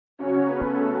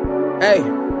Hey.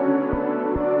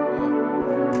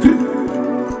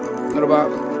 What about?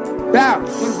 Bow.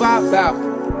 What about? Bow.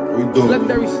 What you doing?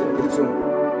 Legendary shit. Get it to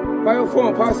him. Fire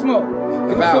phone, power smoke.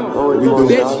 Get it to him. What you doing?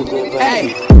 Bitch.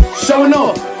 Hey. Showing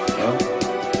off.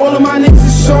 All of my niggas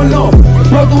is showing off.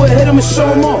 Brother will hit him and show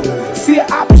him off. See a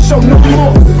op and show no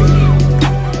more.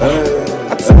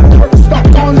 I took a perk, start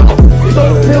going off.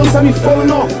 Throw the pills, have me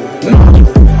falling off.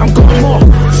 Nah, I'm going off.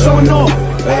 Showing off.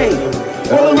 Hey.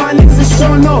 All of my niggas is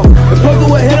showing off. The brother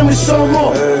will hit him and show him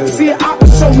off. See a op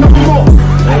and show no more.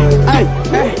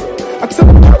 Hey. I took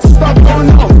a perk, start going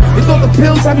off. They thought the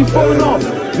pills had me falling off.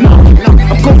 Nah,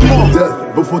 I'm going off.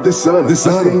 Death before dishonor. I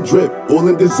ain't drip, all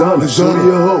in designer. Shorty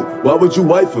a hoe, why would you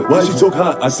wife her? Why she talk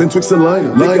hot? I sent Twix a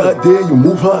liner. Nigga, I dare you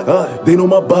move hot. They know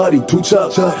my body, 2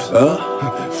 chops.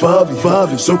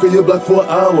 Fivio, soaking your block for an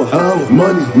hour.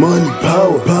 Money,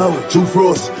 power. 2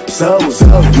 frosts, sour.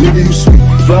 Nigga, you sweet,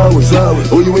 flowers.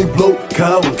 Oh, you ain't blow,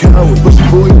 coward. But you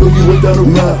boy, know you went down a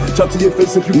mile. Chop to your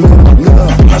face if you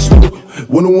mad. I smoke,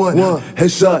 1-on-1,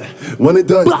 headshot, one and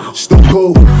done. Stone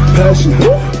cold, passion,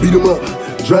 beat 'em up.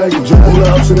 Drag him, all the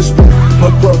outs in the spin.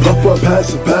 Puff up, pass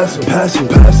him.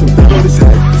 Down on his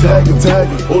head, tag him.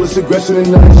 All this aggression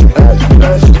and action.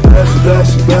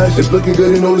 It's looking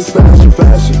good in all this fashion.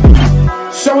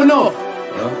 Showing off.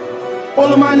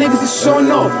 All of my niggas is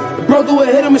showing off. The brother will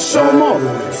hit him and show him off.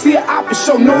 See a op and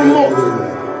show no more.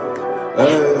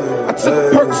 I took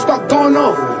a perk, start going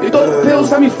off. They thought the pills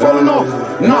had me falling off.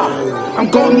 Nah, I'm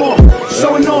going off.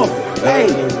 Showing off. Hey.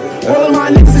 All of my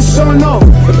niggas is showing off.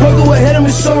 The brother will hit him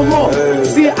and show him off.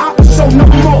 See it out and show no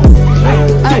more.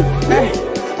 Hey.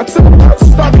 I took a perk,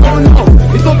 start going off.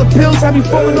 They thought the pills had me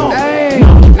falling off.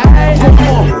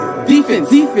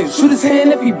 Defense. Shoot his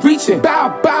hand if he breaching.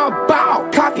 Bow.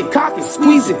 Cock it.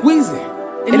 Squeeze it.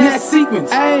 In that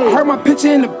sequence. I heard my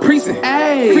picture in the precinct.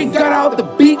 Freak got out the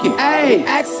beacon.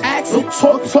 Axe. No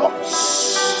talk.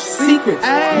 Secret.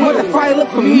 What the fire look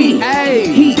for me?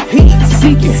 Heat.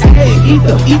 Seeking. Eat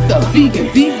the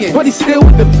vegan. But he still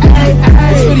with the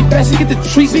so he best to get the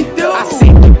treatment. I see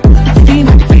him.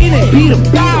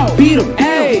 Beat him.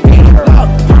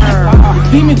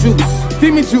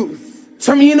 Demon juice.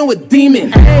 Turn me into a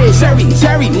demon.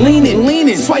 Cherry,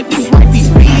 leaning. Swipey, speeding. This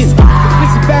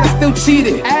bitch bad, I still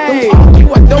cheated. Don't argue,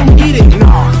 I don't need it.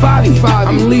 Nah, Fivio,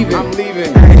 I'm leaving.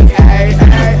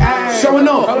 Showing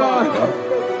off.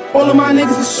 All of my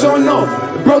niggas is showing off.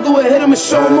 The brother will hit him and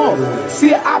show him off.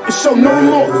 See a op and show no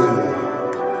more.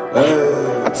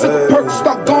 I took a perk,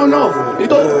 start going off. They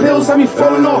thought the pills had me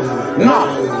falling off.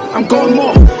 Nah, I'm going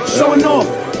off. Showing off.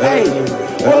 Hey.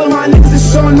 All of my niggas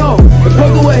is showing off. The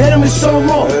brother will hit him and show him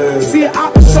off. See a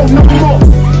op and show no more.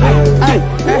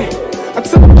 Hey. I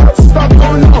took a perk, start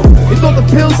going off. They thought the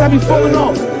pills had me falling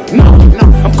off. Nah,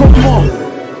 I'm going off.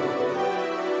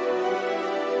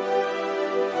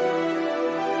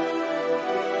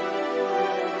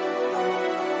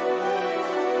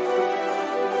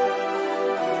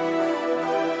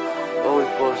 Always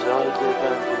boss,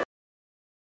 I